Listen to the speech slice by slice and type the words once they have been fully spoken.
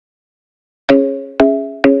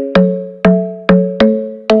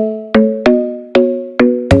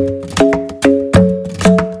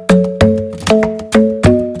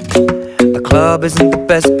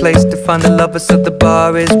best place to find the lovers, so the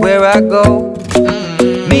bar is where I go.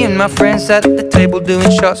 Me and my friends sat at the table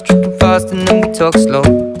doing shots, tripping fast, and then we talk slow.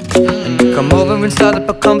 And you come over and start up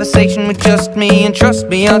a conversation with just me, and trust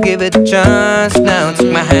me, I'll give it a chance. Now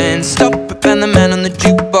take my hand, stop it, and the man on the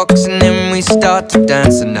jukebox, and then we start to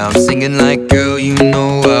dance. And now I'm singing like, girl, you know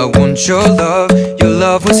I want your love. Your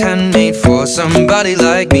love was handmade for somebody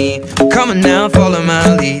like me. Come on now, follow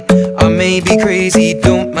my lead. I may be crazy,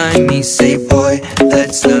 don't mind me. Say, boy,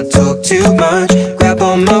 let's not talk too much. Grab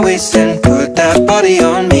on my waist and put that body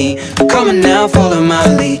on me. Come on now, follow my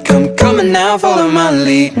lead. Come on now, follow my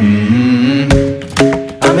lead.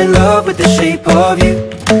 I'm in love with the shape of you.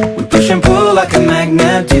 We push and pull like a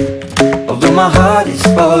magnet do. Although my heart is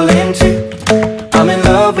falling too, I'm in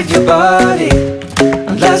love with your body.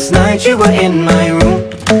 And last night you were in my room,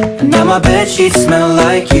 and now my bedsheets smell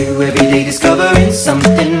like you. Every day discovering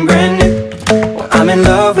something brand new. Well, I'm in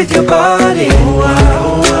love with your body.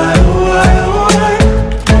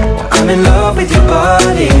 I'm in love with your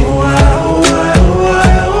body.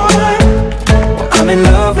 I'm in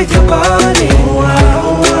love with your body.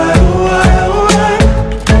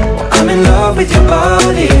 I'm in love with your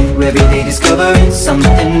body. Every day discovering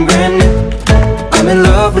something brand new. I'm in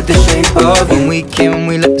love with the shape of you. When we came,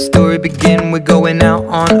 we let the story begin. We're going out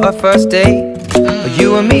on our first date.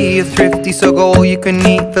 You and me are thrifty, so go all you can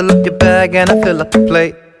eat. Fill up your bag and I fill up the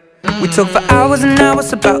plate. We talk for hours and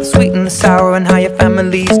hours about the sweet and the sour, and how your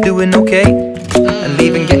family's doing okay. And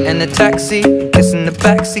leaving, getting a taxi, kissing the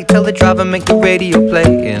backseat, tell the driver make the radio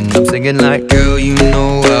play. And I'm singing like, girl, you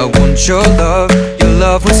know I want your love. Your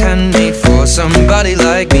love was handmade for somebody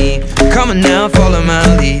like me. Come on now, follow my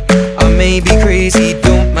lead. I may be crazy,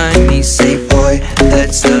 don't mind me. Say, boy,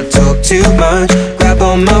 let's not talk too much. Grab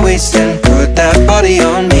on my waist and put that body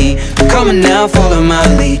on me. Come on now, follow my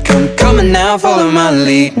lead. Come on now, follow my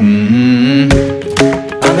lead. I'm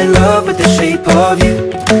in love with the shape of you.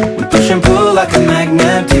 We push and pull like a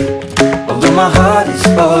magnet do. Although my heart is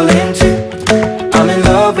falling too, I'm in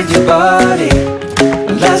love with your body.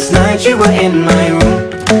 Last night you were in my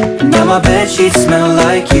room, and now my bedsheets smell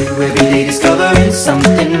like you. Every day discovering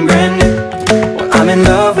something brand new. Well, I'm in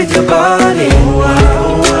love with your body.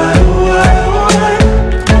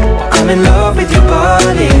 I'm in love with your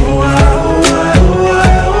body.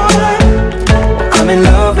 I'm in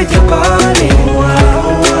love with your body.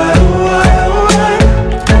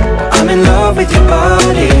 I'm in love with your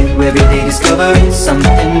body. Every day discovering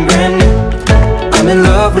something brand new. I'm in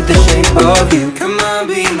love with the shape of you. Come on,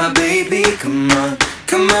 be my baby, come on.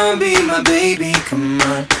 Come on, be my baby, come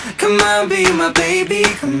on. Come on, be my baby,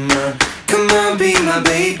 come on. Come on, be my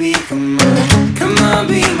baby, come on. Come on,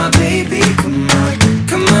 be my baby, come on.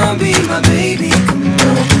 Come on, be my baby, come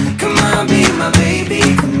on. Come on, be my baby,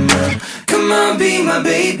 come on. Come on, be my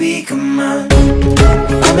baby, come on.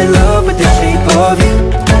 I'm in love with the shape of you.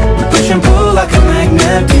 We push and pull like a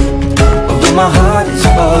magnet do. Although my heart is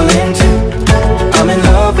falling too, I'm in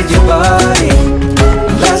love with your body.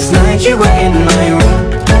 Last night you were in my room,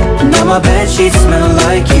 and now my bedsheets smell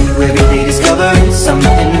like you. Every day discovering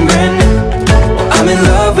something brand new. I'm in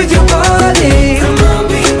love with your body. Come on,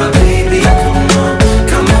 be my baby, come on.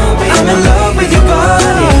 Come on, be I'm in love with your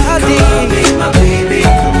body. Come on, be my baby,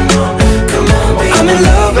 come on. Come on, be I'm in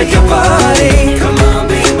love with your body. Come on,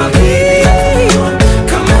 be my baby, come on.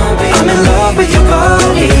 Come on, be I'm in love with your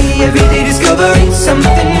body. Every day discovering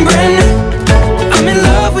something brand new. I'm in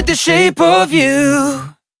love with the shape of you.